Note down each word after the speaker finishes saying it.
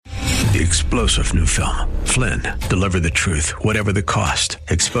The explosive new film, Flynn, deliver the truth, whatever the cost,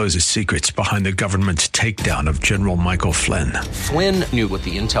 exposes secrets behind the government's takedown of General Michael Flynn. Flynn knew what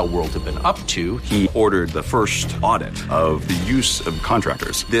the intel world had been up to. He ordered the first audit of the use of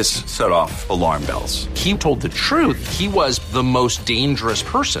contractors. This set off alarm bells. He told the truth. He was the most dangerous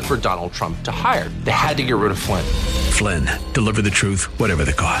person for Donald Trump to hire. They had to get rid of Flynn. Flynn, deliver the truth, whatever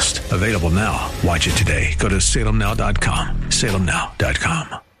the cost. Available now. Watch it today. Go to salemnow.com.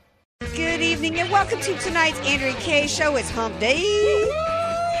 salemnow.com. Good evening and welcome to tonight's Andrea Kaye Show. It's Hump Day.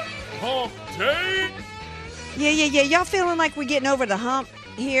 Hump Day. Yeah. Y'all feeling like we're getting over the hump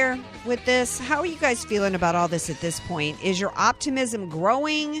here with this? How are you guys feeling about all this at this point? Is your optimism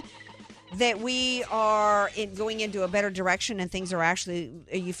growing that we are going into a better direction and things are actually,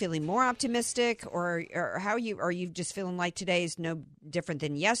 are you feeling more optimistic or how are you just feeling like today is no different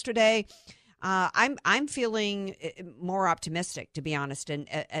than yesterday? I'm feeling more optimistic, to be honest, and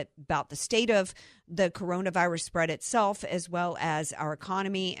about the state of the coronavirus spread itself, as well as our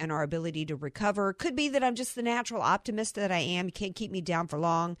economy and our ability to recover. Could be that I'm just the natural optimist that I am. You can't keep me down for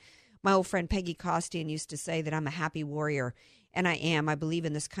long. My old friend Peggy Costian used to say that I'm a happy warrior, and I am. I believe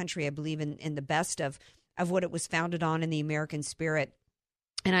in this country. I believe in the best of what it was founded on in the American spirit,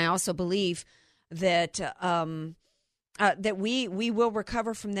 and I also believe that that we will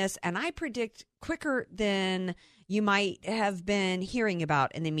recover from this, and I predict quicker than you might have been hearing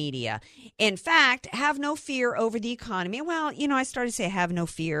about in the media. In fact, have no fear over the economy. Well, I started to say have no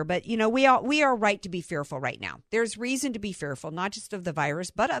fear, but we are right to be fearful right now. There's reason to be fearful, not just of the virus,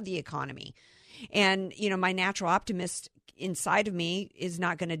 but of the economy. And my natural optimist inside of me is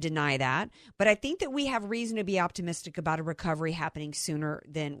not going to deny that. But I think that we have reason to be optimistic about a recovery happening sooner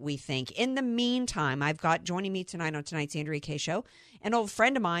than we think. In the meantime, I've got joining me tonight on tonight's Andrea Kaye Show, an old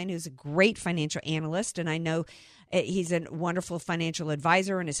friend of mine who's a great financial analyst. And I know he's a wonderful financial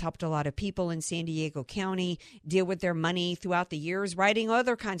advisor and has helped a lot of people in San Diego County deal with their money throughout the years, writing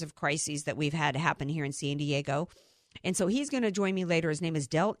other kinds of crises that we've had happen here in San Diego. And so he's going to join me later. His name is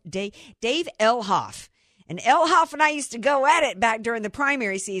Dave Elhoff. And Elhoff and I used to go at it back during the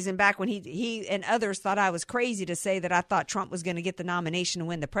primary season, back when he and others thought I was crazy to say that I thought Trump was going to get the nomination and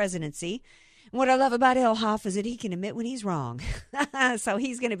win the presidency. And what I love about Elhoff is that he can admit when he's wrong. So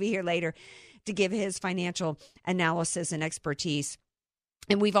he's going to be here later to give his financial analysis and expertise.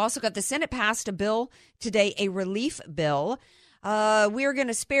 And we've also got the Senate passed a bill today, a relief bill. We're going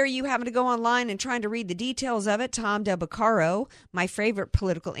to spare you having to go online and trying to read the details of it. Tom Del Beccaro, my favorite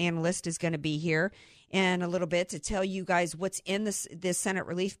political analyst, is going to be here in a little bit to tell you guys what's in this Senate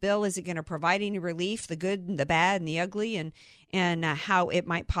relief bill. Is it going to provide any relief, the good and the bad and the ugly, and how it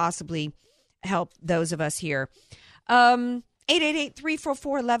might possibly help those of us here.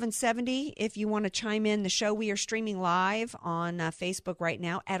 888-344-1170 if you want to chime in the show. We are streaming live on Facebook right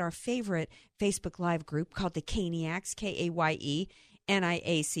now at our favorite Facebook Live group called the Kayeniacs, K-A-Y-E-N-I-A-C-S.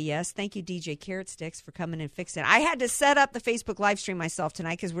 Thank you, DJ Carrot Sticks, for coming and fixing it. I had to set up the Facebook live stream myself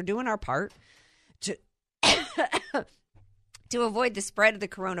tonight because we're doing our part to to avoid the spread of the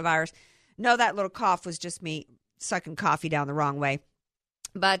coronavirus. No, that little cough was just me sucking coffee down the wrong way.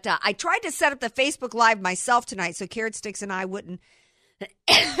 But I tried to set up the Facebook Live myself tonight so Carrot Sticks and I wouldn't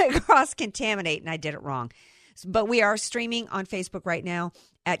cross-contaminate, and I did it wrong. But we are streaming on Facebook right now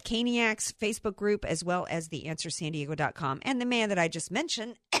at Kayeniacs Facebook group, as well as theanswersandiego.com. And the man that I just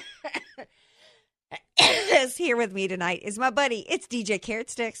mentioned is here with me tonight is my buddy. It's DJ Carrot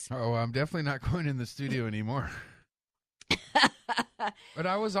Sticks. Oh, I'm definitely not going in the studio anymore. But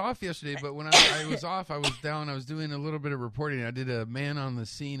I was off yesterday, but when I was off, I was down. I was doing a little bit of reporting. I did a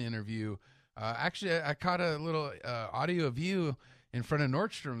man-on-the-scene interview. Actually, I caught a little audio of you in front of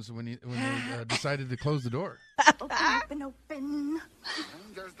Nordstrom's when they decided to close the door. Open.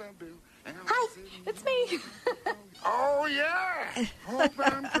 Hi, it's me. Oh, yeah.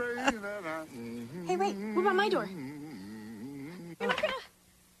 Hey, wait, what about my door? You're not gonna...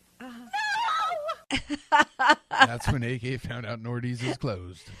 No! That's when AK found out Nordy's is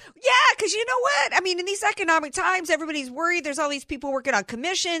closed. Yeah, because you know what? I mean, in these economic times, everybody's worried. There's all these people working on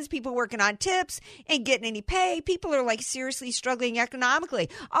commissions, people working on tips, ain't getting any pay. People are like seriously struggling economically.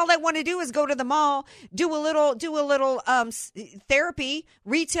 All I want to do is go to the mall, do a little therapy,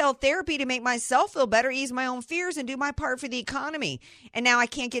 retail therapy to make myself feel better, ease my own fears, and do my part for the economy. And now I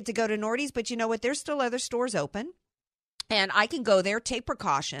can't get to go to Nordy's, but you know what? There's still other stores open. And I can go there, take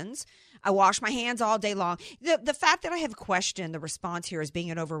precautions. I wash my hands all day long. The fact that I have questioned the response here as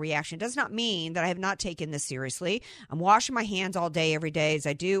being an overreaction does not mean that I have not taken this seriously. I'm washing my hands all day, every day as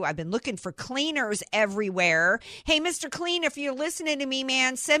I do. I've been looking for cleaners everywhere. Hey, Mr. Clean, if you're listening to me,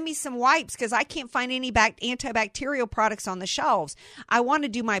 man, send me some wipes because I can't find any antibacterial products on the shelves. I want to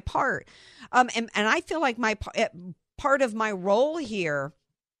do my part. And I feel like part of my role here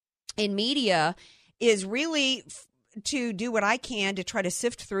in media is really to do what I can to try to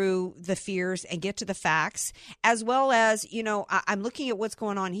sift through the fears and get to the facts, as well as, I'm looking at what's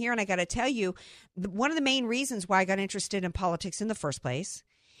going on here. And I got to tell you, one of the main reasons why I got interested in politics in the first place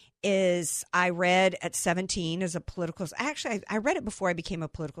is I read at 17 as a I read it before I became a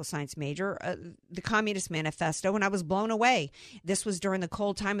political science major, the Communist Manifesto, and I was blown away. This was during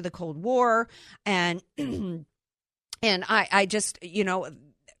the time of the Cold War. And, and I just,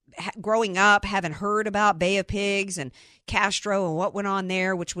 growing up, having heard about Bay of Pigs and Castro and what went on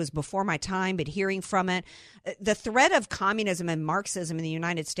there, which was before my time, but hearing from it, the threat of communism and Marxism in the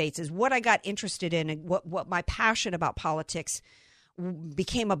United States is what I got interested in and what my passion about politics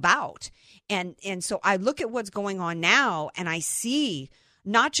became about. And so I look at what's going on now and I see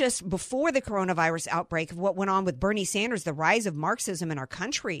not just before the coronavirus outbreak of what went on with Bernie Sanders, the rise of Marxism in our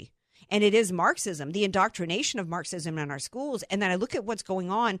country. And it is Marxism, the indoctrination of Marxism in our schools. And then I look at what's going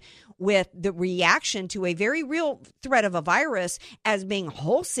on with the reaction to a very real threat of a virus as being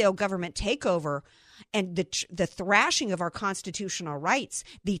wholesale government takeover and the thrashing of our constitutional rights,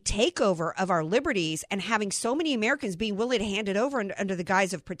 the takeover of our liberties, and having so many Americans being willing to hand it over under the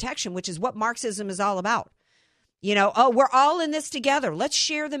guise of protection, which is what Marxism is all about. We're all in this together. Let's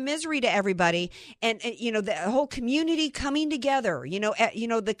share the misery to everybody. And the whole community coming together,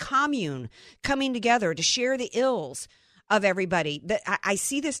 the commune coming together to share the ills of everybody. I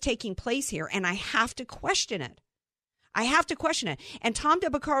see this taking place here, and I have to question it. And Tom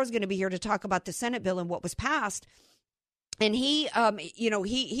DeBaccaro is going to be here to talk about the Senate bill and what was passed. And he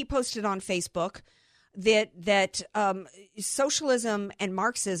posted on Facebook that socialism and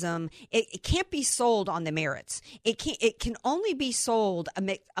Marxism, it can't be sold on the merits. It can only be sold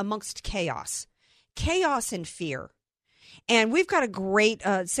amongst chaos and fear. And we've got a great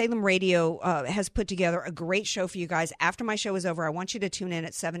Salem Radio has put together a great show for you guys. After my show is over, I want you to tune in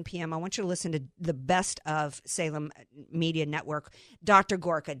at 7 p.m. I want you to listen to the best of Salem Media Network. Dr.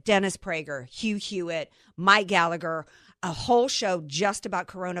 Gorka, Dennis Prager, Hugh Hewitt, Mike Gallagher, a whole show just about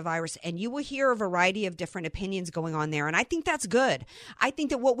coronavirus, and you will hear a variety of different opinions going on there. And I think that's good. I think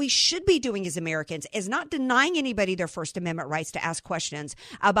that what we should be doing as Americans is not denying anybody their First Amendment rights to ask questions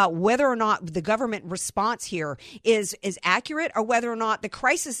about whether or not the government response here is accurate or whether or not the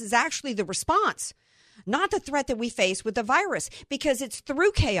crisis is actually the response, not the threat that we face with the virus, because it's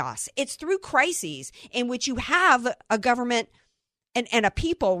through chaos. It's through crises in which you have a government and a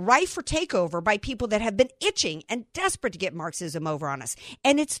people rife for takeover by people that have been itching and desperate to get Marxism over on us.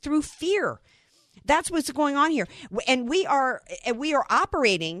 And it's through fear. That's what's going on here. And we are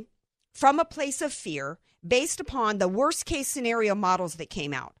operating from a place of fear based upon the worst case scenario models that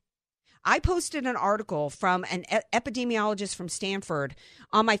came out. I posted an article from an epidemiologist from Stanford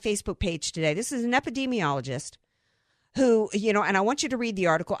on my Facebook page today. This is an epidemiologist who, and I want you to read the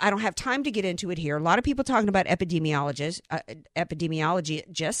article. I don't have time to get into it here. A lot of people talking about epidemiologists,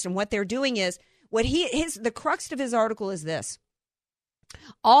 and what they're doing is the crux of his article is this.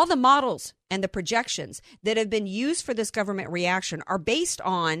 All the models and the projections that have been used for this government reaction are based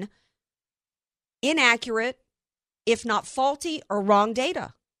on inaccurate, if not faulty or wrong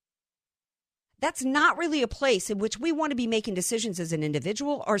data. That's not really a place in which we want to be making decisions as an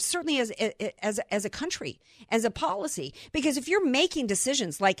individual or certainly as a country, as a policy. Because if you're making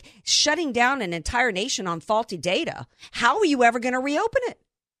decisions like shutting down an entire nation on faulty data, how are you ever going to reopen it?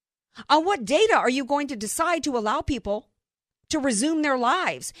 On what data are you going to decide to allow people to resume their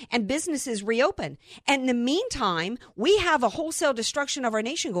lives and businesses reopen? And in the meantime, we have a wholesale destruction of our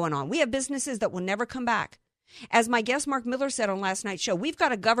nation going on. We have businesses that will never come back. As my guest Mark Miller said on last night's show, we've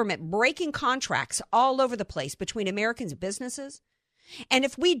got a government breaking contracts all over the place between Americans and businesses. And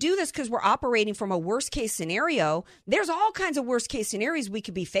if we do this because we're operating from a worst case scenario, there's all kinds of worst case scenarios we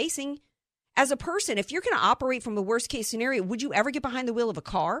could be facing as a person. If you're going to operate from a worst case scenario, would you ever get behind the wheel of a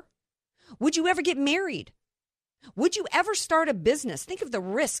car? Would you ever get married? Would you ever start a business? Think of the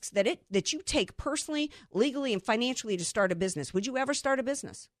risks that you take personally, legally, and financially to start a business. Would you ever start a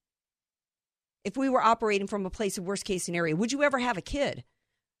business? If we were operating from a place of worst case scenario, would you ever have a kid?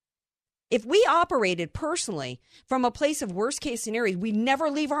 If we operated personally from a place of worst case scenario, we'd never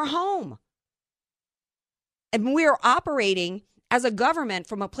leave our home. And we're operating as a government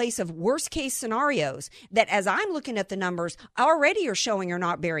from a place of worst case scenarios that, as I'm looking at the numbers, already are showing are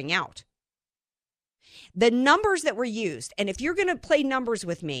not bearing out. The numbers that were used, and if you're going to play numbers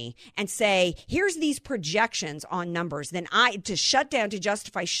with me and say, here's these projections on numbers, then to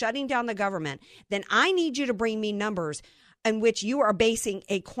justify shutting down the government, then I need you to bring me numbers in which you are basing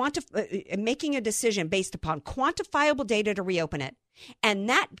making a decision based upon quantifiable data to reopen it. And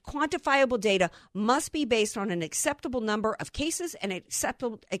that quantifiable data must be based on an acceptable number of cases and an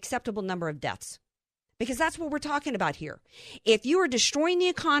acceptable number of deaths. Because that's what we're talking about here. If you are destroying the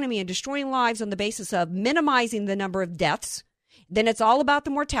economy and destroying lives on the basis of minimizing the number of deaths, then it's all about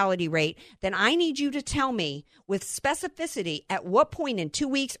the mortality rate. Then I need you to tell me with specificity at what point in 2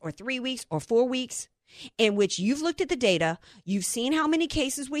 weeks or 3 weeks or 4 weeks in which you've looked at the data, you've seen how many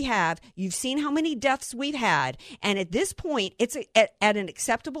cases we have, you've seen how many deaths we've had, and at this point, it's at an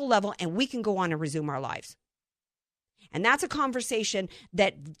acceptable level, and we can go on and resume our lives. And that's a conversation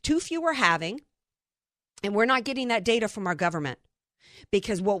that too few are having. And we're not getting that data from our government,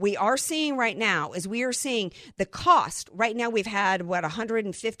 because what we are seeing right now is we are seeing the cost. Right now we've had,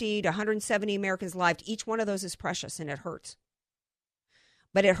 150 to 170 Americans' lives. Each one of those is precious, and it hurts.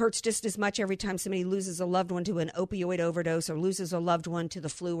 But it hurts just as much every time somebody loses a loved one to an opioid overdose, or loses a loved one to the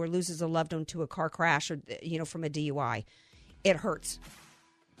flu, or loses a loved one to a car crash, or from a DUI. It hurts.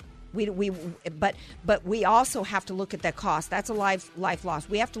 But we also have to look at that cost. That's a life loss.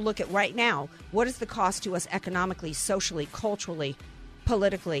 We have to look at right now, what is the cost to us economically, socially, culturally,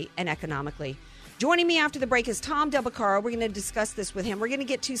 politically, and economically. Joining me after the break is Tom Del Beccaro. We're going to discuss this with him. We're going to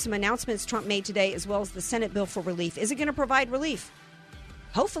get to some announcements Trump made today, as well as the Senate bill for relief. Is it going to provide relief?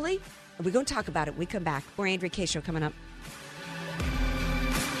 Hopefully. We're going to talk about it when we come back. More Andrea Kaye Show coming up.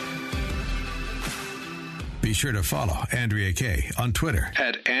 Be sure to follow Andrea Kaye on Twitter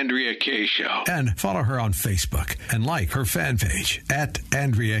 @AndreaKayeShow. and follow her on Facebook and like her fan page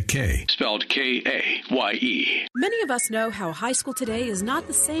 @AndreaKaye. Spelled Kaye. Many of us know how high school today is not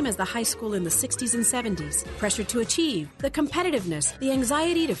the same as the high school in the 60s and 70s. Pressure to achieve, the competitiveness, the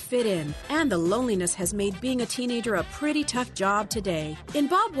anxiety to fit in, and the loneliness has made being a teenager a pretty tough job today. In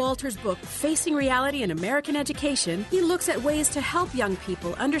Bob Walter's book, Facing Reality in American Education, he looks at ways to help young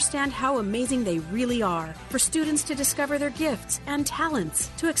people understand how amazing they really are. For students to discover their gifts and talents,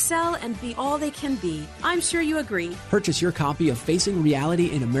 to excel and be all they can be. I'm sure you agree. Purchase your copy of Facing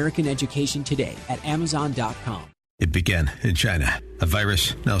Reality in American Education today at Amazon.com. It began in China, a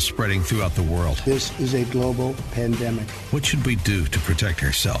virus now spreading throughout the world. This is a global pandemic. What should we do to protect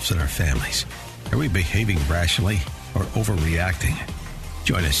ourselves and our families? Are we behaving rationally or overreacting?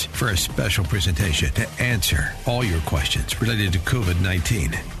 Join us for a special presentation to answer all your questions related to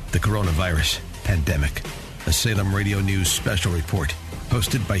COVID-19, the coronavirus pandemic. A Salem Radio News special report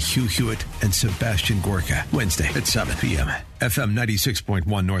hosted by Hugh Hewitt and Sebastian Gorka. Wednesday at 7 p.m. FM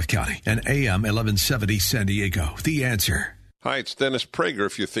 96.1 North County and AM 1170 San Diego. The Answer. Hi, it's Dennis Prager.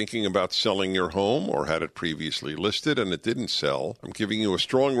 If you're thinking about selling your home or had it previously listed and it didn't sell, I'm giving you a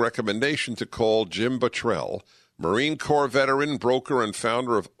strong recommendation to call Jim Buttrell, Marine Corps veteran, broker, and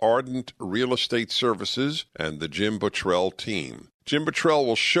founder of Ardent Real Estate Services and the Jim Buttrell team. Jim Buttrell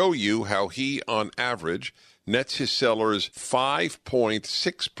will show you how he, on average, nets his sellers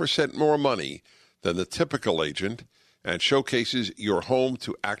 5.6% more money than the typical agent and showcases your home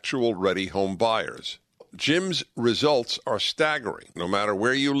to actual ready home buyers. Jim's results are staggering. No matter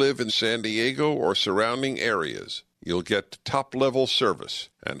where you live in San Diego or surrounding areas, you'll get top-level service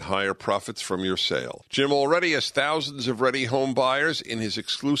and higher profits from your sale. Jim already has thousands of ready home buyers in his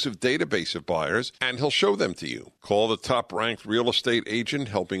exclusive database of buyers, and he'll show them to you. Call the top-ranked real estate agent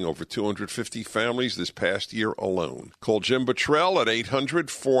helping over 250 families this past year alone. Call Jim Buttrell at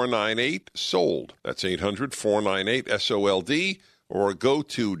 800-498-SOLD. That's 800-498-SOLD, or go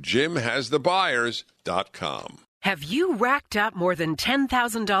to jimhasthebuyers.com. Have you racked up more than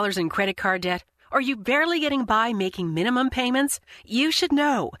 $10,000 in credit card debt? Are you barely getting by making minimum payments? You should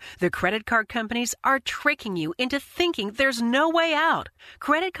know. The credit card companies are tricking you into thinking there's no way out.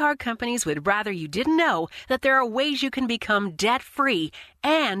 Credit card companies would rather you didn't know that there are ways you can become debt-free,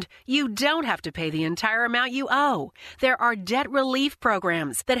 and you don't have to pay the entire amount you owe. There are debt relief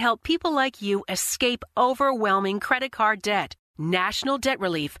programs that help people like you escape overwhelming credit card debt. National Debt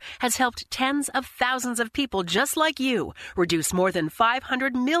Relief has helped tens of thousands of people just like you reduce more than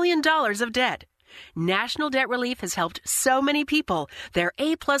 $500 million of debt. National Debt Relief has helped so many people, they're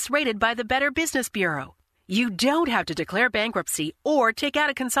A+ rated by the Better Business Bureau. You don't have to declare bankruptcy or take out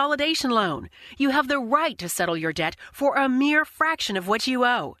a consolidation loan. You have the right to settle your debt for a mere fraction of what you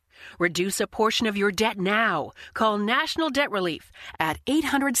owe. Reduce a portion of your debt now. Call National Debt Relief at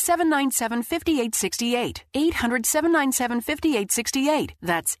 800-797-5868. 800-797-5868.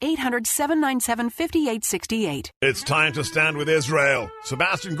 That's 800-797-5868. It's time to stand with Israel.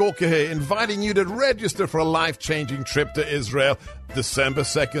 Sebastian Gorka here, inviting you to register for a life-changing trip to Israel, December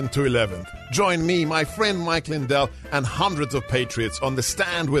 2nd to 11th. Join me, my friend Mike Lindell, and hundreds of patriots on the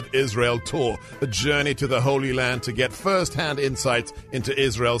Stand with Israel tour, a journey to the Holy Land to get first-hand insights into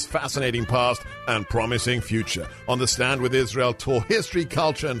Israel's fascinating past and promising future. On the Stand with Israel tour, history,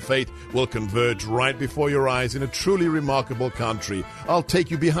 culture, and faith will converge right before your eyes in a truly remarkable country. I'll take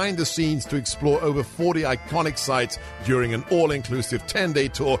you behind the scenes to explore over 40 iconic sites during an all-inclusive 10-day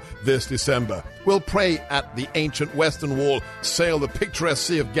tour this December. We'll pray at the ancient Western Wall, sail the picturesque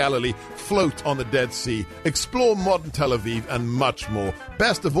Sea of Galilee, float on the Dead Sea, explore modern Tel Aviv, and much more.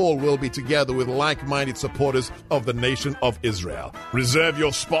 Best of all, we'll be together with like-minded supporters of the nation of Israel. Reserve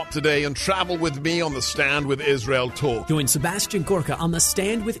your spot today and travel with me on the Stand with Israel tour. Join Sebastian Gorka on the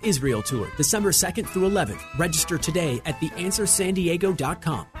Stand with Israel tour, December 2nd through 11th. Register today at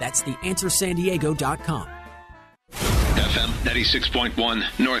theanswersandiego.com. That's theanswersandiego.com. FM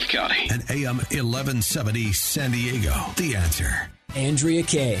 96.1 North County and AM 1170 San Diego. The Answer. Andrea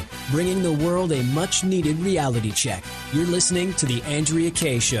Kaye, bringing the world a much-needed reality check. You're listening to The Andrea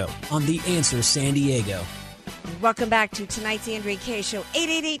Kaye Show on The Answer San Diego. Welcome back to tonight's Andrea Kaye Show,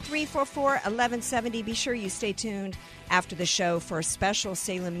 888-344-1170. Be sure you stay tuned after the show for a special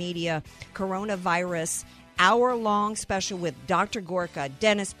Salem Media coronavirus hour-long special with Dr. Gorka,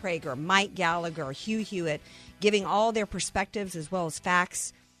 Dennis Prager, Mike Gallagher, Hugh Hewitt, giving all their perspectives as well as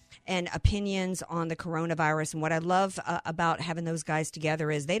facts and opinions on the coronavirus. And what I love about having those guys together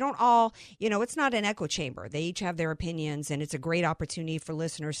is they don't all, it's not an echo chamber. They each have their opinions, and it's a great opportunity for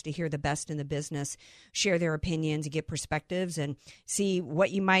listeners to hear the best in the business, share their opinions, get perspectives, and see what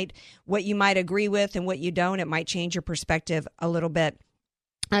you might agree with and what you don't. It might change your perspective a little bit.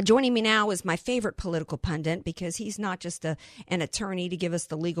 Joining me now is my favorite political pundit, because he's not just an attorney to give us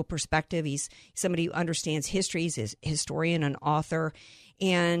the legal perspective. He's somebody who understands history. He's a historian, an author,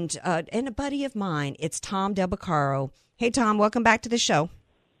 and a buddy of mine. It's Tom Del Beccaro. Hey, Tom, welcome back to the show.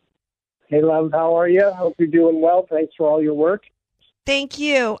 Hey, love, how are you? Hope you're doing well. Thanks for all your work. Thank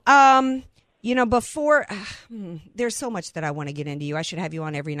you. Before, there's so much that I want to get into you. I should have you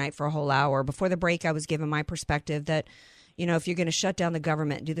on every night for a whole hour. Before the break, I was given my perspective that, if you're going to shut down the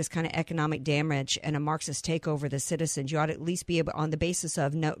government and do this kind of economic damage and a Marxist takeover of the citizens, you ought to at least be able, on the basis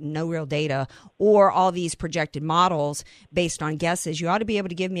of no real data or all these projected models based on guesses, you ought to be able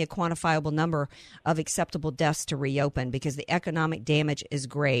to give me a quantifiable number of acceptable deaths to reopen, because the economic damage is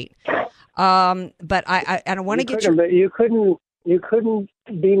great. But I don't want to get your... You couldn't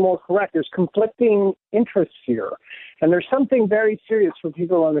be more correct. There's conflicting interests here. And there's something very serious for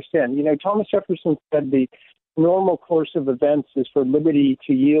people to understand. Thomas Jefferson said the normal course of events is for liberty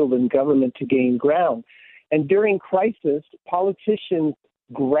to yield and government to gain ground. And during crisis, politicians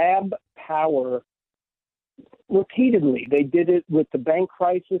grab power repeatedly. They did it with the bank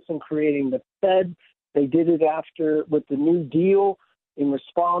crisis and creating the Fed. They did it with the New Deal in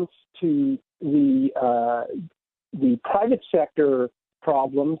response to the private sector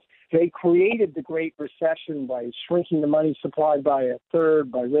problems. They created the Great Recession by shrinking the money supply by a third,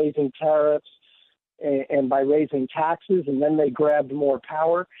 by raising tariffs, and by raising taxes, and then they grabbed more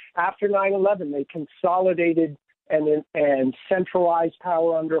power. After 9/11, they consolidated and centralized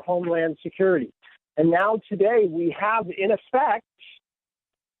power under Homeland Security. And now today we have, in effect,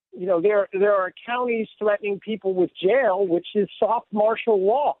 there are counties threatening people with jail, which is soft martial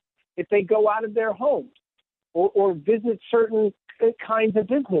law, if they go out of their homes or visit certain kinds of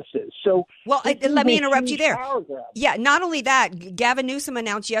businesses. So, well, let me interrupt you there. Yeah, not only that, Gavin Newsom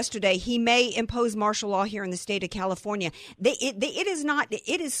announced yesterday he may impose martial law here in the state of California.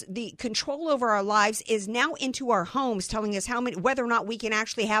 It is the control over our lives is now into our homes, telling us whether or not we can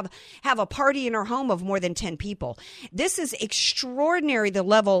actually have a party in our home of more than 10 people. This is extraordinary, the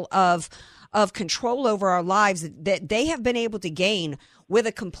level of control over our lives that they have been able to gain with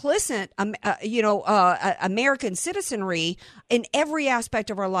a complicit, American citizenry in every aspect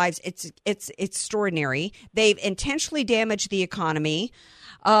of our lives. It's extraordinary. They've intentionally damaged the economy,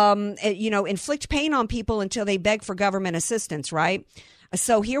 inflict pain on people until they beg for government assistance, right?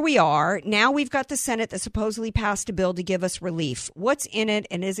 So here we are. Now we've got the Senate that supposedly passed a bill to give us relief. What's in it,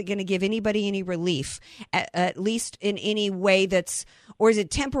 and is it going to give anybody any relief, at least in any way or is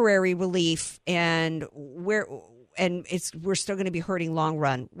it temporary relief, and we're still going to be hurting long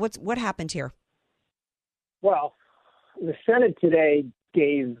run? What happened here? Well, the Senate today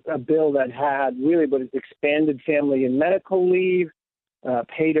gave a bill that had really what is expanded family and medical leave,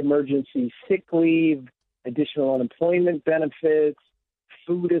 paid emergency sick leave, additional unemployment benefits,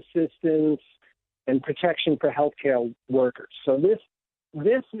 food assistance, and protection for healthcare workers. So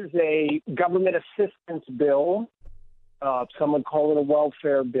this is a government assistance bill. Some would call it a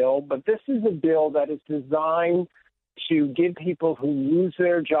welfare bill, but this is a bill that is designed to give people who lose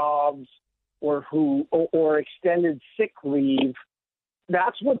their jobs or extended sick leave.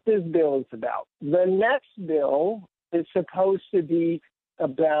 That's what this bill is about. The next bill is supposed to be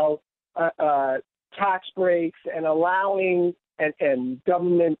about tax breaks and allowing and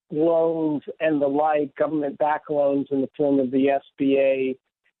government loans and the like, government-backed loans in the form of the SBA,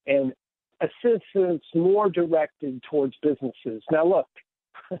 and assistance more directed towards businesses. Now, look,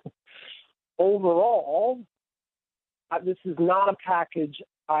 overall, this is not a package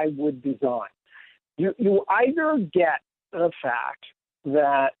I would design. You either get the fact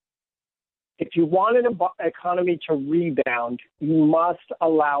that if you want an economy to rebound, you must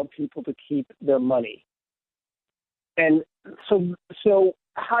allow people to keep their money. And so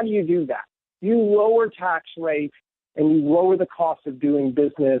how do you do that? You lower tax rates and you lower the cost of doing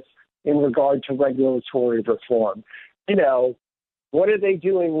business in regard to regulatory reform. You know, what are they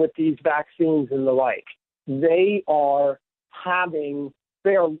doing with these vaccines and the like? They are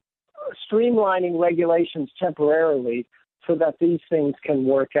streamlining regulations temporarily so that these things can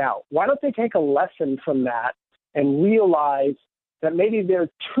work out. Why don't they take a lesson from that and realize that maybe they're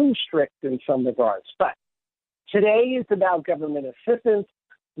too strict in some regards? But today is about government assistance.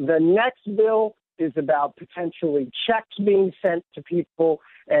 The next bill is about potentially checks being sent to people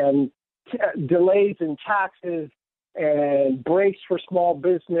and delays in taxes and breaks for small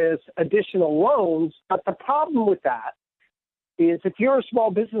business, additional loans. But the problem with that is if you're a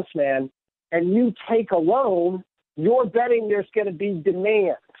small businessman and you take a loan, you're betting there's going to be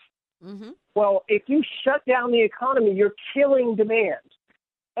demand. Mm-hmm. Well, if you shut down the economy, you're killing demand.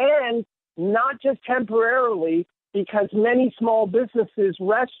 And not just temporarily, because many small businesses,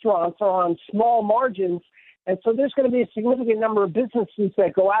 restaurants are on small margins. And so there's going to be a significant number of businesses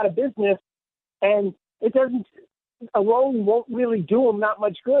that go out of business, and a loan won't really do them that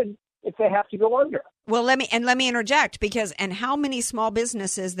much good if they have to go under. Well, let me interject and how many small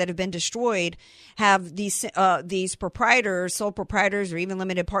businesses that have been destroyed have these proprietors, sole proprietors, or even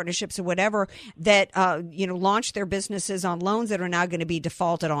limited partnerships or whatever that launched their businesses on loans that are now going to be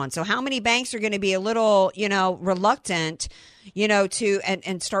defaulted on. So how many banks are going to be a little reluctant to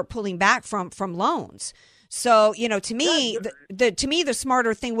and start pulling back from loans? So, to me, the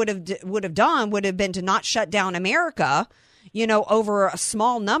smarter thing would have been to not shut down America, over a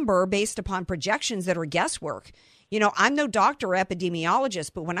small number based upon projections that are guesswork. I'm no doctor or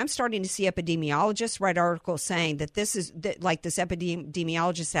epidemiologist, but when I'm starting to see epidemiologists write articles saying that like this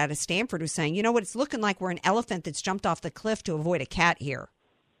epidemiologist out of Stanford who's saying, it's looking like we're an elephant that's jumped off the cliff to avoid a cat here.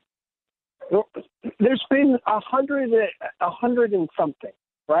 Well, there's been 100 and something,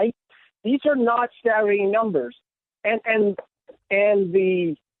 right? These are not staggering numbers. And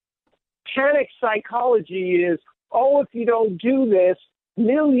the panic psychology is, if you don't do this,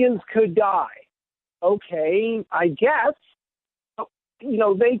 millions could die. Okay, I guess.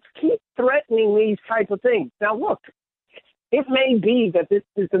 They keep threatening these type of things. Now, look, it may be that this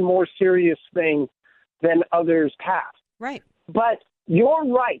is a more serious thing than others past. Right. But you're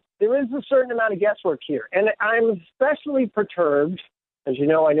right. There is a certain amount of guesswork here. And I'm especially perturbed, as you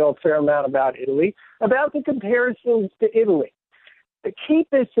know, I know a fair amount about Italy, about the comparisons to Italy. But keep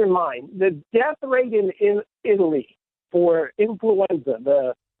this in mind. The death rate in Italy for influenza,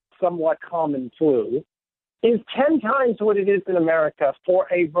 the somewhat common flu, is 10 times what it is in America for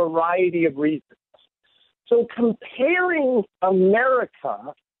a variety of reasons. So comparing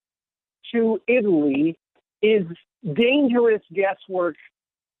America to Italy is dangerous guesswork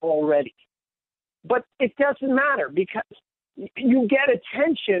already. But it doesn't matter because you get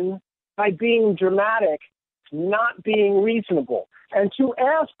attention by being dramatic, not being reasonable. And to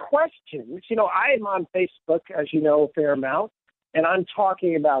ask questions, I'm on Facebook, as you know, a fair amount, and I'm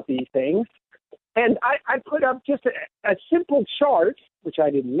talking about these things. And I put up just a simple chart, which I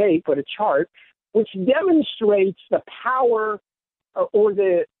didn't make, but a chart, which demonstrates the power or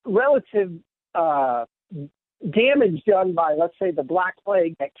the relative damage done by, let's say, the Black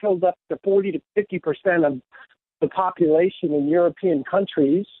Plague that killed up to 40 to 50% of the population in European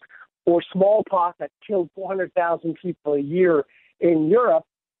countries, or smallpox that killed 400,000 people a year in Europe.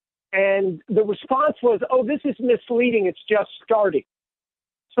 And the response was, this is misleading. It's just starting.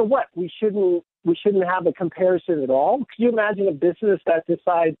 So what? We shouldn't have a comparison at all? Can you imagine a business that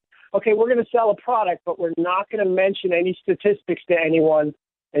decides, okay, we're going to sell a product, but we're not going to mention any statistics to anyone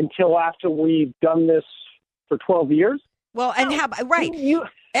until after we've done this for 12 years? Well, and how right?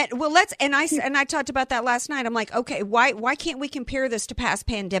 I talked about that last night. I'm like, okay, why can't we compare this to past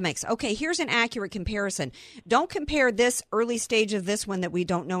pandemics? Okay, here's an accurate comparison. Don't compare this early stage of this one that we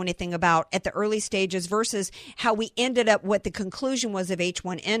don't know anything about at the early stages versus how we ended up, what the conclusion was of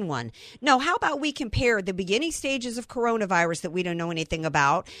H1N1. No, how about we compare the beginning stages of coronavirus that we don't know anything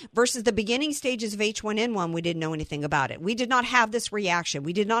about versus the beginning stages of H1N1, we didn't know anything about it. We did not have this reaction.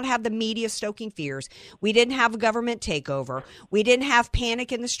 We did not have the media stoking fears. We didn't have a government takeover. We didn't have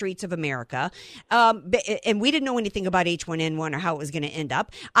panic in the streets of America. And we didn't know anything about H1N1 or how it was going to end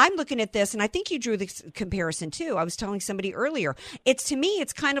up. I'm looking at this, and I think you drew the comparison too. I was telling somebody earlier, to me,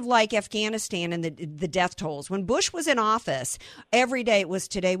 it's kind of like Afghanistan and the death tolls. When Bush was in office, every day it was,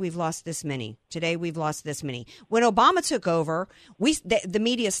 today we've lost this many. Today we've lost this many. When Obama took over, the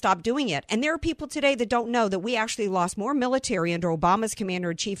media stopped doing it. And there are people today that don't know that we actually lost more military under Obama's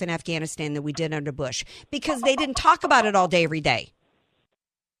commander-in-chief in Afghanistan than we did under Bush, because they didn't talk about it all day, every day.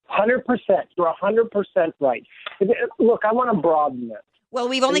 100%. You're 100% right. Look, I want to broaden this. Well,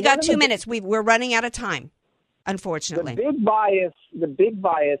 we've only got 2 minutes. We're running out of time, unfortunately. The big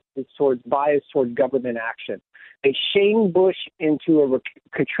bias is towards government action. They shame Bush into a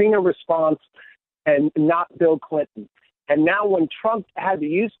Katrina response and not Bill Clinton. And now when Trump had the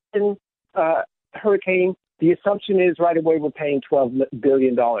Houston hurricane, the assumption is right away we're paying $12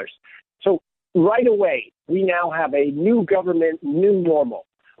 billion. So right away, we now have a new government, new normal.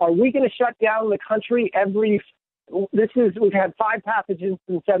 Are we going to shut down the country we've had 5 pathogens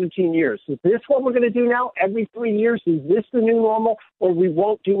in 17 years. Is this what we're going to do now? Every 3 years? Is this the new normal? Or we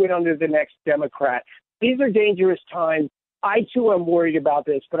won't do it under the next Democrat? These are dangerous times. I, too, am worried about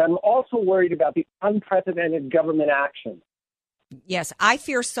this, but I'm also worried about the unprecedented government action. Yes, I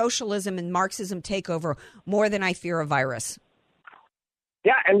fear socialism and Marxism takeover more than I fear a virus.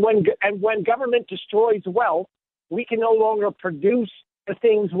 Yeah, and when government destroys wealth, we can no longer produce the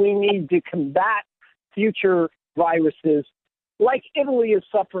things we need to combat future viruses, like Italy is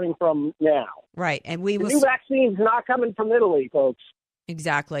suffering from now. Right, and the new vaccine's not coming from Italy, folks.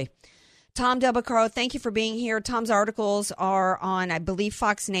 Exactly. Tom Del Beccaro, thank you for being here. Tom's articles are on, I believe,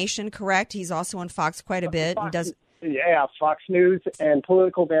 Fox Nation, correct? He's also on Fox quite a bit. Yeah, Fox News and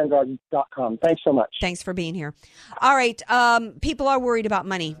politicalvanguard.com. Thanks so much. Thanks for being here. All right. People are worried about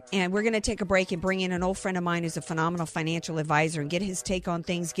money, and we're going to take a break and bring in an old friend of mine who's a phenomenal financial advisor and get his take on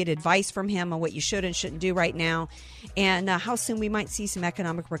things, get advice from him on what you should and shouldn't do right now, and how soon we might see some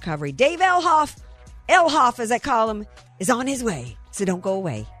economic recovery. Dave Elhoff, as I call him, is on his way, so don't go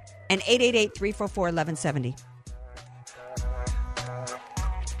away. And 888-344-1170.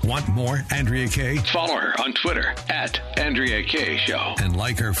 Want more Andrea Kaye? Follow her on Twitter @Andrea Kaye Show. And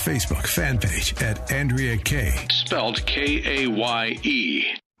like her Facebook fan page @Andrea Kaye. Spelled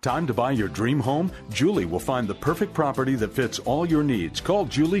Kaye. Time to buy your dream home? Julie will find the perfect property that fits all your needs. Call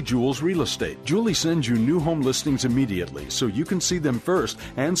Julie Jules Real Estate. Julie sends you new home listings immediately so you can see them first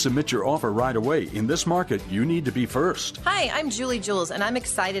and submit your offer right away. In this market, you need to be first. Hi, I'm Julie Jules, and I'm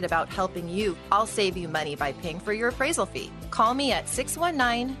excited about helping you. I'll save you money by paying for your appraisal fee. Call me at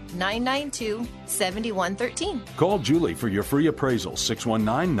 619-992-7113. Call Julie for your free appraisal,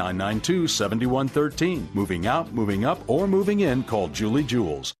 619-992-7113. Moving out, moving up, or moving in, call Julie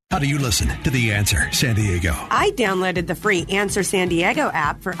Jules. How do you listen to The Answer San Diego? I downloaded the free Answer San Diego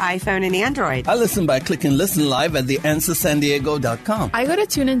app for iPhone and Android. I listen by clicking Listen Live at theanswersandiego.com. I go to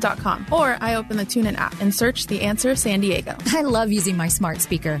tunein.com, or I open the TuneIn app and search The Answer San Diego. I love using my smart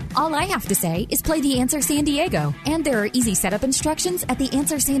speaker. All I have to say is play The Answer San Diego. And there are easy setup instructions at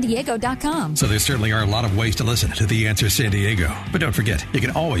theanswersandiego.com. So there certainly are a lot of ways to listen to The Answer San Diego. But don't forget, you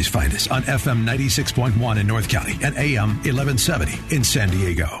can always find us on FM 96.1 in North County and AM 1170 in San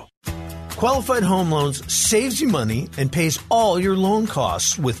Diego. Qualified Home Loans saves you money and pays all your loan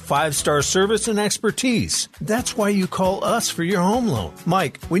costs with 5-star service and expertise. That's why you call us for your home loan.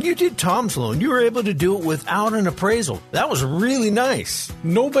 Mike, when you did Tom's loan, you were able to do it without an appraisal. That was really nice.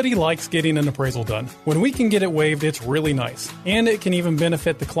 Nobody likes getting an appraisal done. When we can get it waived, it's really nice. And it can even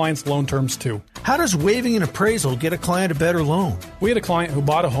benefit the client's loan terms too. How does waiving an appraisal get a client a better loan? We had a client who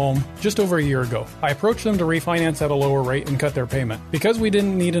bought a home just over a year ago. I approached them to refinance at a lower rate and cut their payment. Because we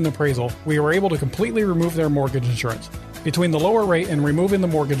didn't need an appraisal, we were able to completely remove their mortgage insurance. Between the lower rate and removing the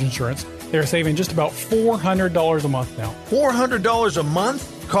mortgage insurance, they're saving just about $400 a month now. $400 a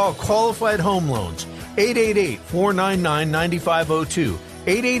month? Call Qualified Home Loans. 888-499-9502.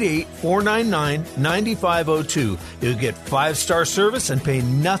 888-499-9502. You'll get 5-star service and pay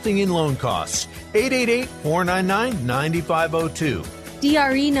nothing in loan costs. 888-499-9502.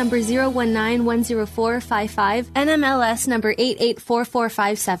 DRE number 019-10455, NMLS number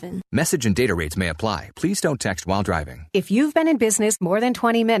 884457. Message and data rates may apply. Please don't text while driving. If you've been in business more than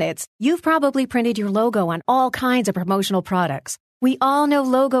 20 minutes, you've probably printed your logo on all kinds of promotional products. We all know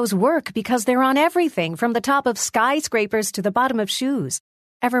logos work because they're on everything from the top of skyscrapers to the bottom of shoes.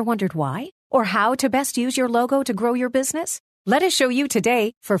 Ever wondered why? Or how to best use your logo to grow your business? Let us show you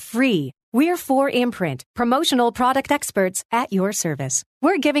today for free. We're 4imprint, promotional product experts at your service.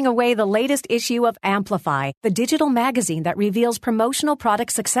 We're giving away the latest issue of Amplify, the digital magazine that reveals promotional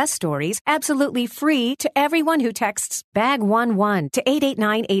product success stories absolutely free to everyone who texts BAG11 to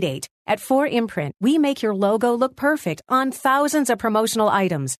 88988. At 4imprint, we make your logo look perfect on thousands of promotional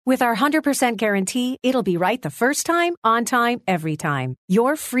items. With our 100% guarantee, it'll be right the first time, on time, every time.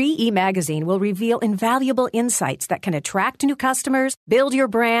 Your free e-magazine will reveal invaluable insights that can attract new customers, build your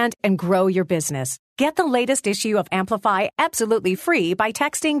brand, and grow your business. Get the latest issue of Amplify absolutely free by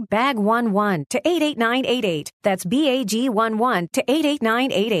texting BAG11 to 88988. That's BAG11 to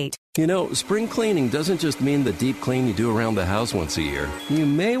 88988. You know, spring cleaning doesn't just mean the deep clean you do around the house once a year. You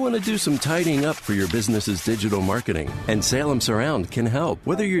may want to do some tidying up for your business's digital marketing, and Salem Surround can help.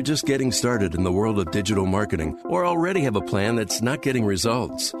 Whether you're just getting started in the world of digital marketing or already have a plan that's not getting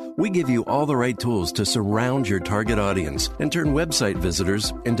results, we give you all the right tools to surround your target audience and turn website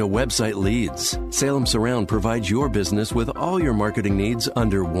visitors into website leads. Salem Surround provides your business with all your marketing needs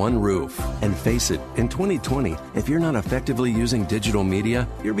under one roof. And face it, in 2020, if you're not effectively using digital media,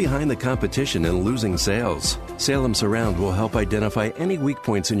 you're behind the competition and losing sales. Salem Surround will help identify any weak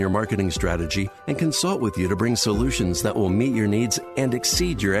points in your marketing strategy and consult with you to bring solutions that will meet your needs and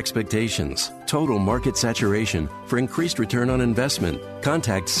exceed your expectations. Total market saturation for increased return on investment.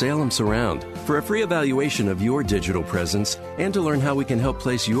 Contact Salem Surround for a free evaluation of your digital presence and to learn how we can help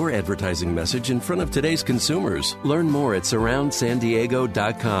place your advertising message in front of today's consumers. Learn more at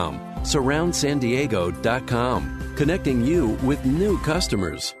surroundsandiego.com. surroundsandiego.com. Connecting you with new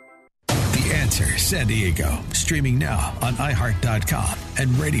customers. The Answer San Diego, streaming now on iHeart.com and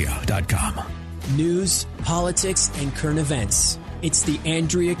radio.com. News, politics, and current events. It's the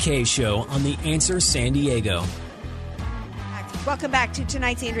Andrea Kaye Show on The Answer San Diego. Welcome back to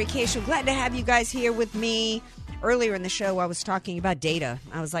tonight's Andrea Kaye Show. Glad to have you guys here with me. Earlier in the show, I was talking about data.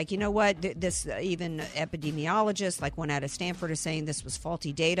 I was like, you know what? This even epidemiologists, like one out of Stanford, are saying this was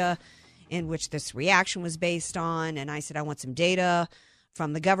faulty data in which this reaction was based on. And I said, I want some data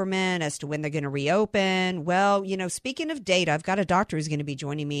from the government as to when they're going to reopen. Well, you know, speaking of data, I've got a doctor who's going to be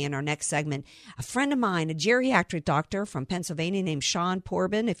joining me in our next segment. A friend of mine, a geriatric doctor from Pennsylvania named Sean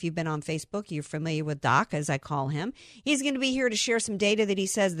Porbin. If you've been on Facebook, you're familiar with Doc, as I call him. He's going to be here to share some data that he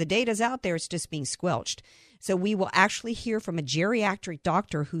says the data's out there. It's just being squelched. So we will actually hear from a geriatric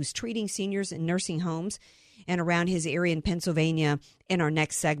doctor who's treating seniors in nursing homes and around his area in Pennsylvania in our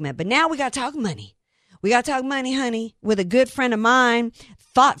next segment. But now we got to talk money. We got to talk money, honey, with a good friend of mine,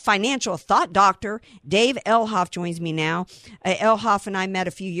 financial thought doctor, Dave Elhoff joins me now. Elhoff and I met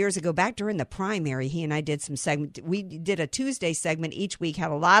a few years ago back during the primary. He and I did some segment. We did a Tuesday segment each week, had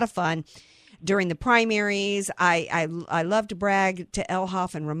a lot of fun during the primaries. I love to brag to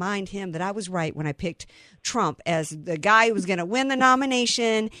Elhoff and remind him that I was right when I picked Trump as the guy who was going to win the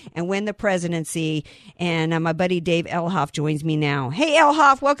nomination and win the presidency. And my buddy Dave Elhoff joins me now. Hey,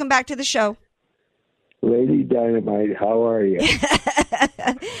 Elhoff, welcome back to the show. Lady Dynamite, how are you?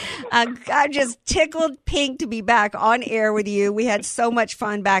 I'm just tickled pink to be back on air with you. We had so much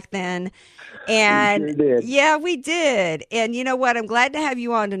fun back then. And we sure did. Yeah, we did. And you know what? I'm glad to have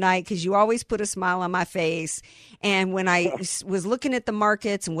you on tonight because you always put a smile on my face. And when I was looking at the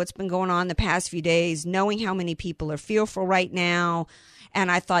markets and what's been going on the past few days, knowing how many people are fearful right now, and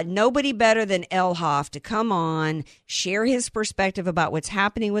I thought nobody better than Elhoff to come on, share his perspective about what's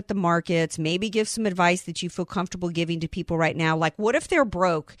happening with the markets, maybe give some advice that you feel comfortable giving to people right now. Like, what if they're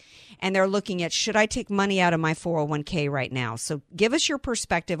broke and they're looking at, should I take money out of my 401k right now? So give us your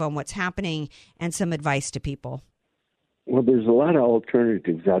perspective on what's happening and some advice to people. Well, there's a lot of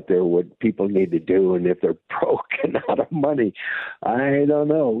alternatives out there, what people need to do, and if they're broke and out of money, I don't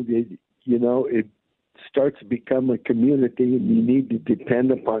know. It starts to become a community, and you need to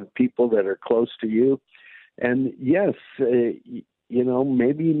depend upon people that are close to you. And yes, maybe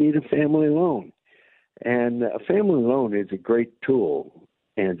you need a family loan. And a family loan is a great tool,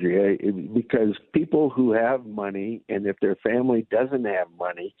 Andrea, because people who have money, and if their family doesn't have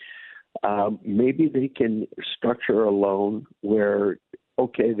money, maybe they can structure a loan where,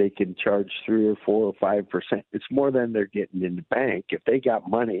 okay, they can charge 3 or 4 or 5%. It's more than they're getting in the bank. If they got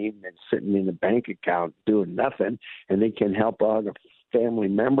money and sitting in a bank account doing nothing, and they can help out a family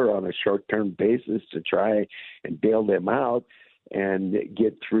member on a short-term basis to try and bail them out, and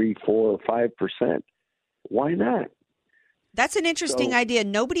get 3%, 4%, or 5%. Why not? That's an interesting idea.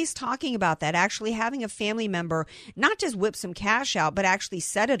 Nobody's talking about that. Actually having a family member not just whip some cash out, but actually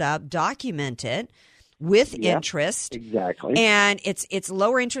set it up, document it with interest. Exactly. And it's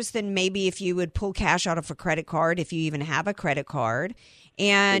lower interest than maybe if you would pull cash out of a credit card, if you even have a credit card.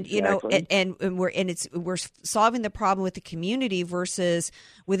 And exactly. we're solving the problem with the community versus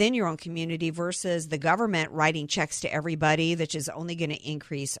within your own community versus the government writing checks to everybody, that is only going to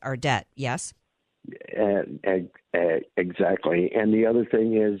increase our debt. Yes. Exactly. And the other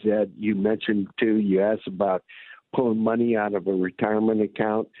thing is that you mentioned too, you asked about pulling money out of a retirement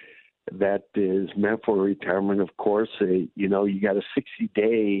account that is meant for retirement. Of course, you got a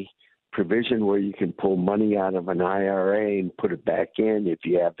 60-day provision where you can pull money out of an IRA and put it back in if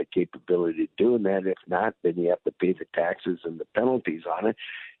you have the capability of doing that. If not, then you have to pay the taxes and the penalties on it.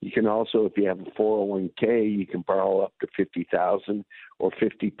 You can also, if you have a 401k, you can borrow up to $50,000 or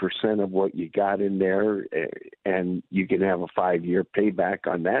 50% of what you got in there, and you can have a 5-year payback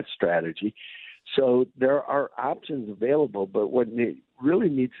on that strategy. So there are options available, but what really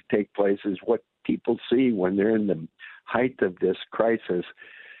needs to take place is what people see when they're in the height of this crisis,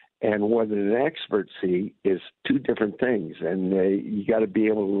 and what an expert see is two different things. And you got to be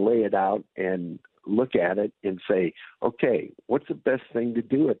able to lay it out and look at it and say, okay, what's the best thing to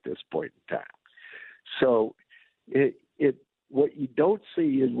do at this point in time? So what you don't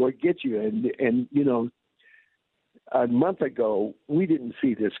see is what gets you. And a month ago, we didn't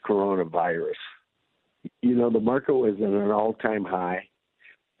see this coronavirus. The market was at an all-time high,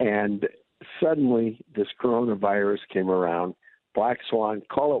 and suddenly this coronavirus came around. Black swan,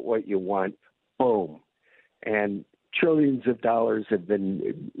 call it what you want, boom. And trillions of dollars have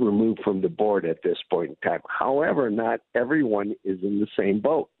been removed from the board at this point in time. However, not everyone is in the same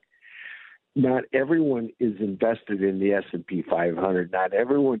boat. Not everyone is invested in the S&P 500. Not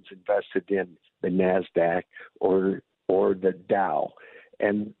everyone's invested in the NASDAQ or the Dow.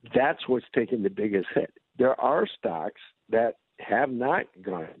 And that's what's taken the biggest hit. There are stocks that have not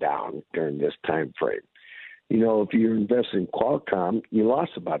gone down during this time frame. If you invest in Qualcomm, you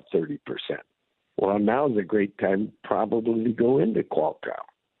lost about 30%. Well, now is a great time probably to go into Qualcomm.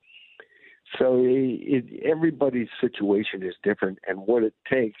 So everybody's situation is different, and what it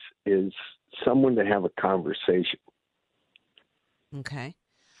takes is someone to have a conversation. Okay.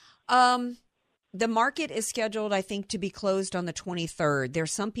 The market is scheduled, I think, to be closed on the 23rd.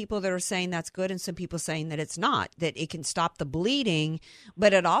 There's some people that are saying that's good and some people saying that it's not, that it can stop the bleeding,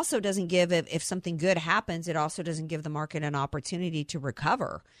 but it also doesn't give, if something good happens, it also doesn't give the market an opportunity to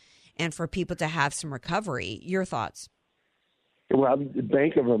recover and for people to have some recovery. Your thoughts? Well, the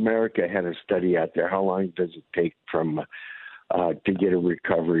Bank of America had a study out there. How long does it take to get a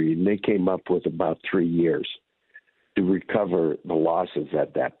recovery? And they came up with about 3 years to recover the losses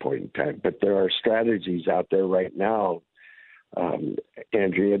at that point in time. But there are strategies out there right now,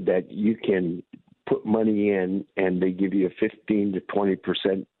 Andrea, that you can put money in and they give you a 15 to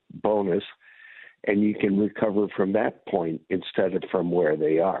 20% bonus, and you can recover from that point instead of from where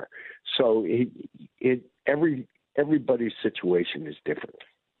they are. So everybody's situation is different.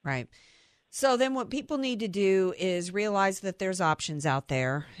 Right. So then what people need to do is realize that there's options out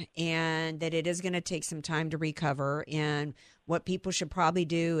there and that it is going to take some time to recover. And what people should probably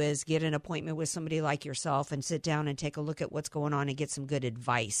do is get an appointment with somebody like yourself and sit down and take a look at what's going on and get some good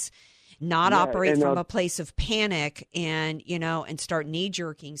advice. Not operate from a place of panic and start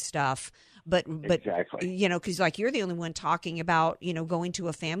knee-jerking stuff. But exactly. Because like you're the only one talking about, going to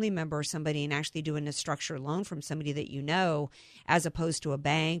a family member or somebody and actually doing a structured loan from somebody that as opposed to a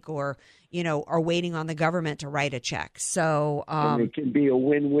bank or waiting on the government to write a check. So and it can be a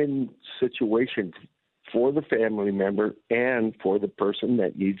win-win situation for the family member and for the person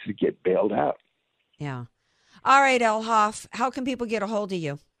that needs to get bailed out. Yeah. All right, Elhoff, how can people get a hold of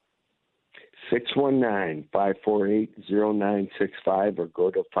you? 619-548-0965 or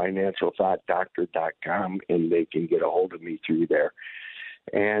go to financialthoughtdoctor.com and they can get a hold of me through there.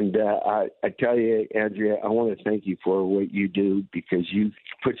 And I tell you, Andrea, I want to thank you for what you do because you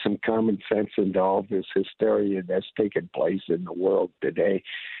put some common sense into all this hysteria that's taking place in the world today,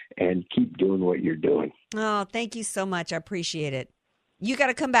 and keep doing what you're doing. Oh, thank you so much. I appreciate it. You got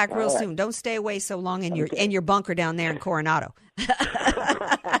to come back real soon. Don't stay away so long in your bunker down there in Coronado.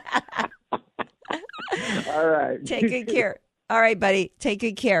 All right. Take good care. All right, buddy. Take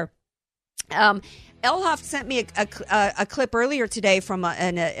good care. Elhoff sent me a clip earlier today from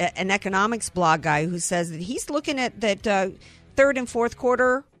an economics blog guy who says that he's looking at that third and fourth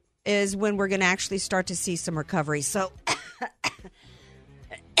quarter is when we're going to actually start to see some recovery. So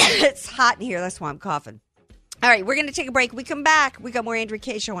it's hot in here. That's why I'm coughing. All right, we're going to take a break. We come back. We got more Andrea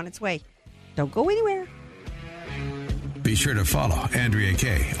Kaye Show on its way. Don't go anywhere. Be sure to follow Andrea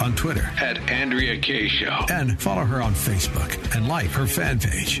Kaye on Twitter @AndreaKaye and follow her on Facebook and like her fan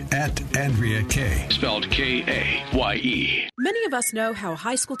page @AndreaKaye. Spelled Kaye. Many of us know how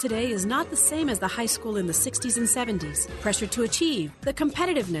high school today is not the same as the high school in the 60s and 70s. Pressure to achieve, the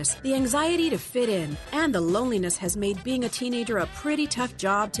competitiveness, the anxiety to fit in, and the loneliness has made being a teenager a pretty tough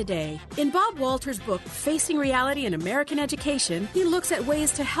job today. In Bob Walter's book, Facing Reality in American Education, he looks at ways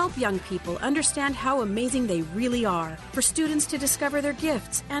to help young people understand how amazing they really are. For students to discover their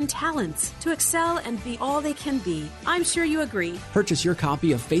gifts and talents, to excel and be all they can be. I'm sure you agree. Purchase your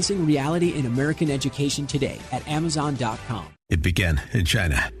copy of Facing Reality in American Education today at Amazon.com. It began in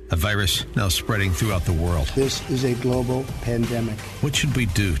China, a virus now spreading throughout the world. This is a global pandemic. What should we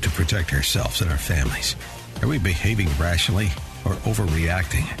do to protect ourselves and our families? Are we behaving rationally or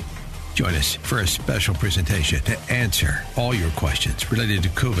overreacting? Join us for a special presentation to answer all your questions related to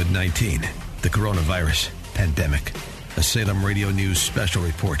COVID-19, the coronavirus pandemic. A Salem Radio News special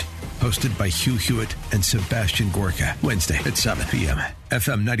report hosted by Hugh Hewitt and Sebastian Gorka. Wednesday at 7 p.m.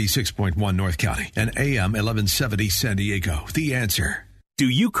 FM 96.1 North County and AM 1170 San Diego. The Answer. Do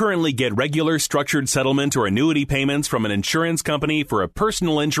you currently get regular structured settlement or annuity payments from an insurance company for a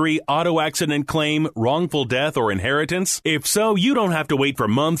personal injury, auto accident claim, wrongful death, or inheritance? If so, you don't have to wait for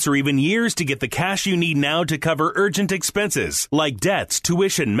months or even years to get the cash you need now to cover urgent expenses like debts,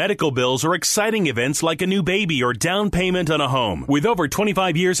 tuition, medical bills, or exciting events like a new baby or down payment on a home. With over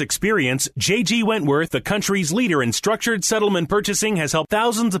 25 years experience, J.G. Wentworth, the country's leader in structured settlement purchasing, has helped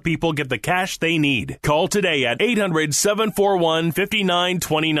thousands of people get the cash they need. Call today at 800-741-5929.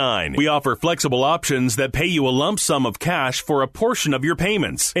 We offer flexible options that pay you a lump sum of cash for a portion of your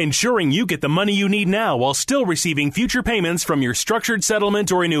payments, ensuring you get the money you need now while still receiving future payments from your structured settlement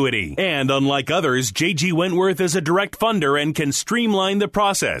or annuity. And unlike others, J.G. Wentworth is a direct funder and can streamline the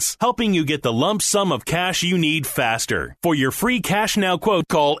process, helping you get the lump sum of cash you need faster. For your free Cash Now quote,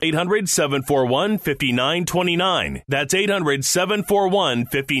 call 800-741-5929. That's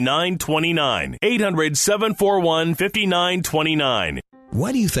 800-741-5929. 800-741-5929.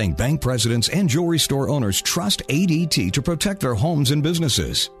 Why do you think bank presidents and jewelry store owners trust ADT to protect their homes and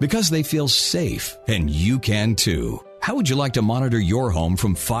businesses? Because they feel safe, and you can too. How would you like to monitor your home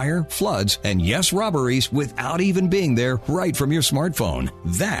from fire, floods, and yes, robberies without even being there right from your smartphone?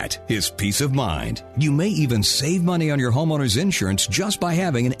 That is peace of mind. You may even save money on your homeowner's insurance just by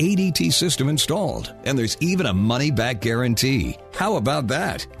having an ADT system installed. And there's even a money-back guarantee. How about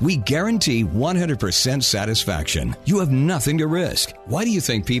that? We guarantee 100% satisfaction. You have nothing to risk. Why do you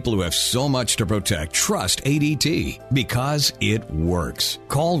think people who have so much to protect trust ADT? Because it works.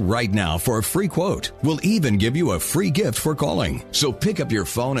 Call right now for a free quote. We'll even give you a free gift for calling. So pick up your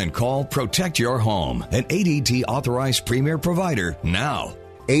phone and call Protect Your Home, an ADT authorized premier provider now.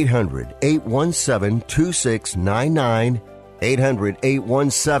 800-817-2699.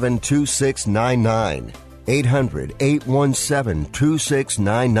 800-817-2699.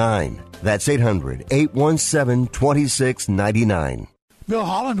 800-817-2699. That's 800-817-2699. Bill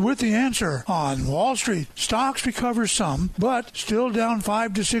Holland with The Answer on Wall Street. Stocks recover some, but still down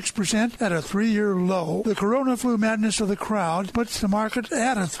 5 to 6% at a 3-year low. The corona flu madness of the crowd puts the market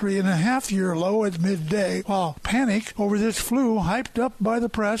at a 3.5-year low at midday, while panic over this flu hyped up by the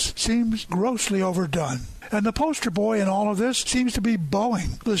press seems grossly overdone. And the poster boy in all of this seems to be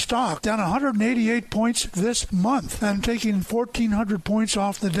Boeing. The stock down 188 points this month and taking 1,400 points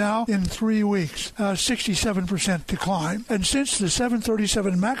off the Dow in 3 weeks, a 67% decline. And since the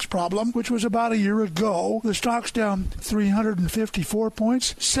 737 MAX problem, which was about a year ago, the stock's down 354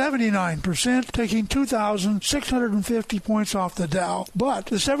 points, 79%, taking 2,650 points off the Dow. But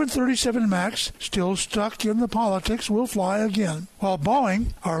the 737 MAX, still stuck in the politics, will fly again. While Boeing,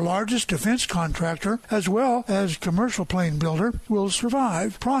 our largest defense contractor, as well as commercial plane builder, will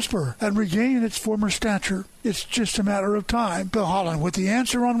survive, prosper, and regain its former stature. It's just a matter of time. Bill Holland with The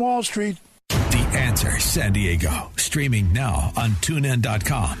Answer on Wall Street. The Answer San Diego. Streaming now on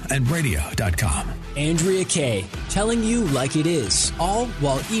TuneIn.com and Radio.com. Andrea Kaye, telling you like it is, all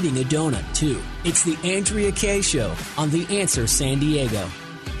while eating a donut, too. It's The Andrea Kaye Show on The Answer San Diego.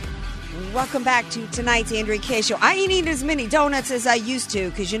 Welcome back to tonight's Andrea Kaye Show. I ain't eating as many donuts as I used to,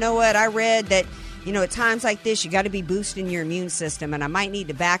 because you know what? I read that, at times like this, you got to be boosting your immune system, and I might need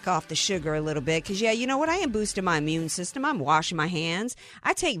to back off the sugar a little bit because, you know what? I am boosting my immune system. I'm washing my hands.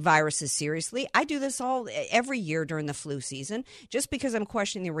 I take viruses seriously. I do this every year during the flu season. Just because I'm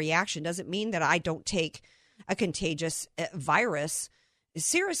questioning the reaction doesn't mean that I don't take a contagious virus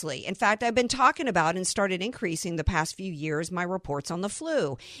Seriously. In fact, I've been talking about and started increasing the past few years my reports on the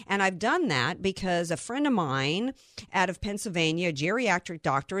flu. And I've done that because a friend of mine out of Pennsylvania, a geriatric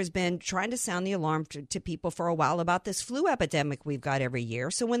doctor, has been trying to sound the alarm to people for a while about this flu epidemic we've got every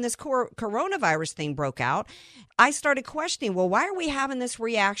year. So when this coronavirus thing broke out, I started questioning, well, why are we having this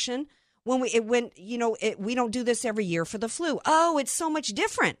reaction when we don't do this every year for the flu? Oh, it's so much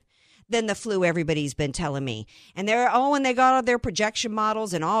different than the flu, everybody's been telling me. And they got all their projection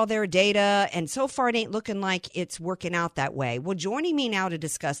models and all their data, and so far it ain't looking like it's working out that way. Well, joining me now to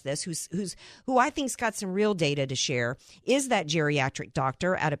discuss this, who I think's got some real data to share, is that geriatric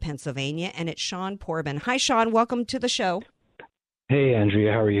doctor out of Pennsylvania, and it's Sean Porban. Hi, Sean. Welcome to the show. Hey,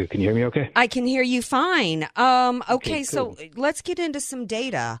 Andrea. How are you? Can you hear me okay? I can hear you fine. Okay, so let's get into some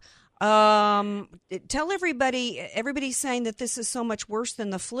data. Tell everybody's saying that this is so much worse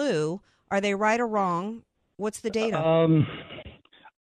than the flu. Are they right or wrong? What's the data?